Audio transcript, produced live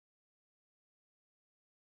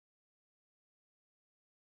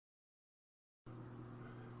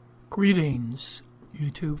Greetings,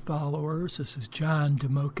 YouTube followers. This is John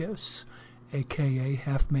Demokis, aka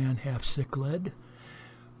Half Man, Half Cichlid.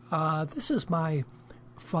 This is my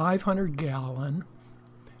 500-gallon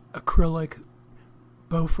acrylic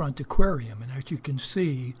bow front aquarium, and as you can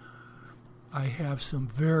see, I have some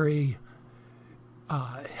very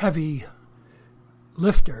heavy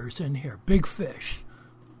lifters in here, big fish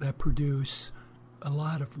that produce a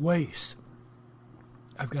lot of waste.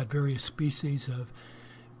 I've got various species of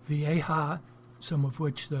EB, some of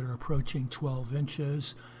which that are approaching 12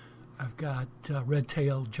 inches. I've got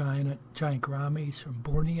red-tailed giant gouramis from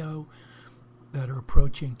Borneo that are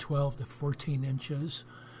approaching 12 to 14 inches.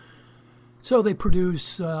 So they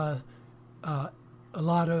produce a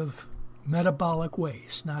lot of metabolic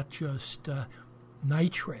waste, not just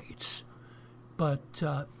nitrates, but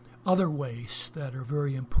other wastes that are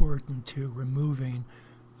very important to removing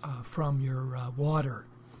from your water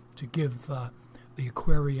to give the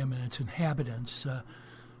aquarium and its inhabitants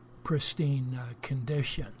pristine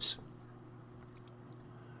conditions.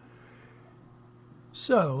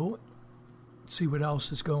 So, see what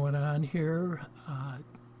else is going on here.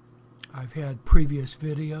 I've had previous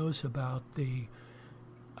videos about the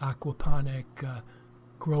aquaponic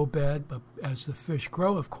grow bed, but as the fish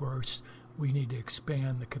grow, of course, we need to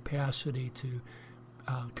expand the capacity to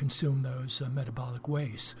consume those metabolic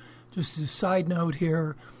wastes. Just as a side note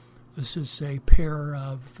here, this is a pair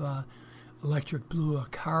of electric blue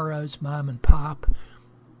Acaras, mom and pop,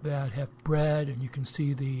 that have bred, and you can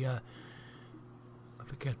see the, I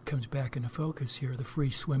think it comes back into focus here, the free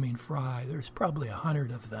swimming fry. There's probably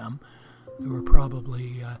 100 of them. There were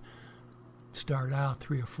probably, start out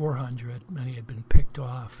 300 or 400. Many had been picked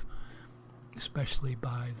off, especially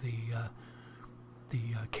by the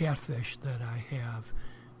catfish that I have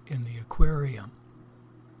in the aquarium.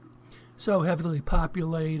 So heavily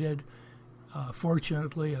populated,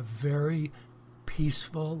 fortunately a very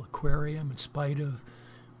peaceful aquarium in spite of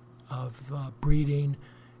breeding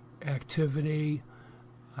activity.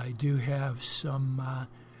 I do have some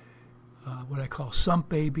what I call sump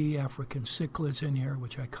baby African cichlids in here,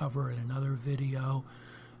 which I cover in another video,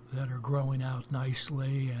 that are growing out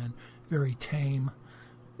nicely and very tame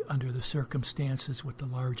under the circumstances with the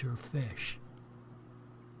larger fish.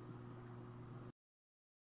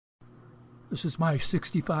 This is my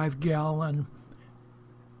 65-gallon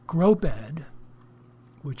grow bed,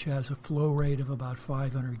 which has a flow rate of about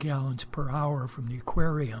 500 gallons per hour from the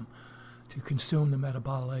aquarium to consume the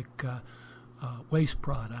metabolic waste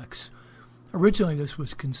products. Originally, this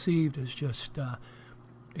was conceived as just a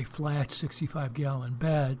flat 65-gallon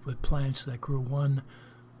bed with plants that grew 1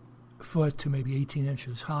 foot to maybe 18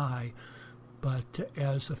 inches high. But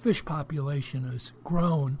as the fish population has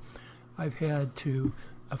grown, I've had to,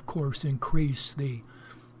 of course, increase the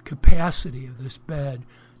capacity of this bed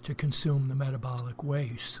to consume the metabolic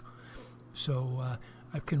waste. So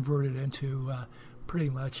I've converted into pretty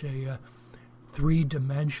much a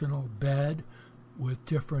three-dimensional bed with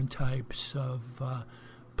different types of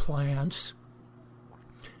plants.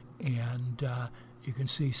 And you can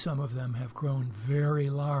see some of them have grown very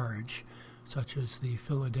large, such as the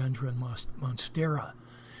Philodendron monstera.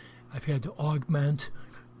 I've had to augment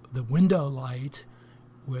the window light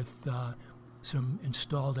with some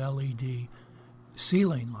installed LED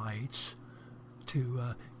ceiling lights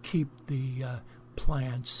to keep the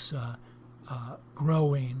plants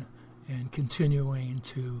growing and continuing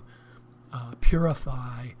to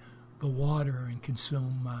purify the water and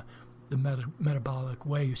consume the metabolic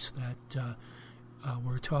waste that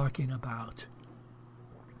we're talking about.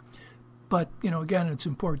 But, again, it's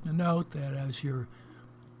important to note that as your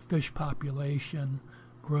fish population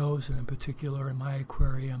grows, and in particular in my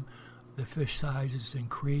aquarium, the fish sizes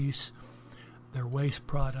increase, their waste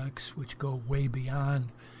products, which go way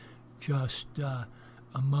beyond just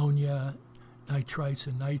ammonia, nitrites,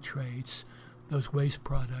 and nitrates, those waste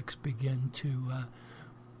products begin to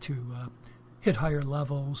hit higher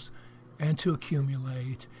levels and to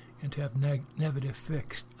accumulate and to have negative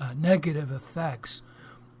effects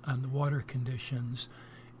on the water conditions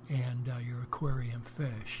and your aquarium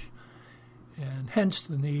fish. And hence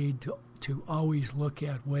the need to always look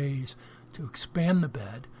at ways to expand the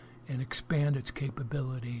bed and expand its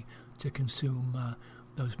capability to consume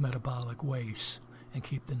those metabolic wastes and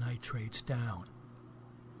keep the nitrates down.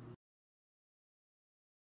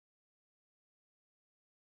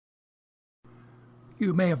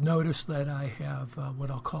 You may have noticed that I have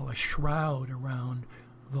what I'll call a shroud around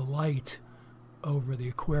the light over the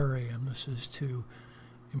aquarium. This is to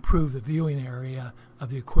improve the viewing area of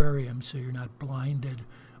the aquarium so you're not blinded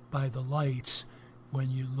by the lights when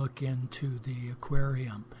you look into the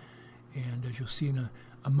aquarium. And as you'll see in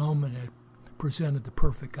a moment it presented the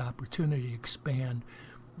perfect opportunity to expand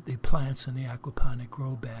the plants in the aquaponic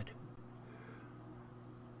grow bed.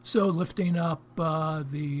 So lifting up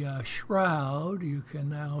the shroud, you can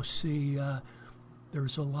now see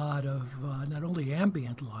there's a lot of not only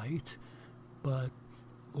ambient light, but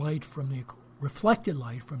light from the reflected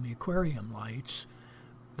light from the aquarium lights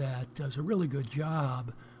that does a really good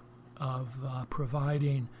job of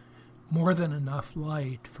providing more than enough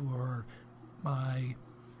light for my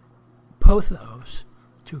pothos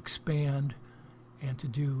to expand and to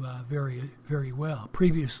do very, very well.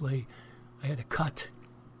 Previously, I had to cut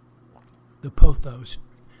the pothos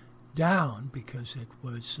down because it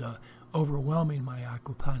was overwhelming my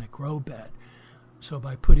aquaponic grow bed. So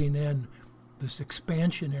by putting in this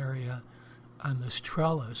expansion area on this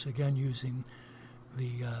trellis, again using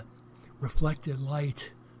the reflected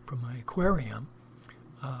light from my aquarium,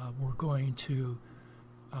 we're going to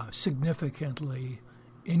significantly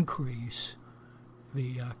increase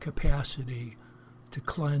the capacity to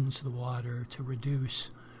cleanse the water, to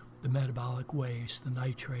reduce the metabolic waste, the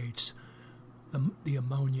nitrates, the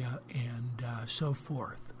ammonia, and so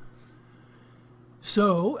forth.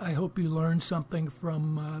 So I hope you learned something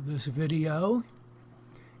from this video.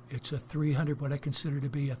 It's a 300, what I consider to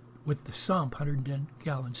be, with the sump,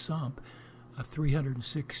 110-gallon sump, a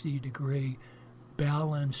 360-degree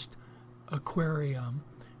balanced aquarium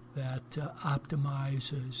that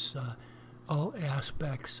optimizes all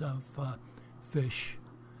aspects of fish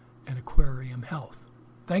and aquarium health.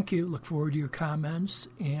 Thank you. Look forward to your comments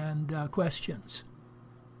and questions.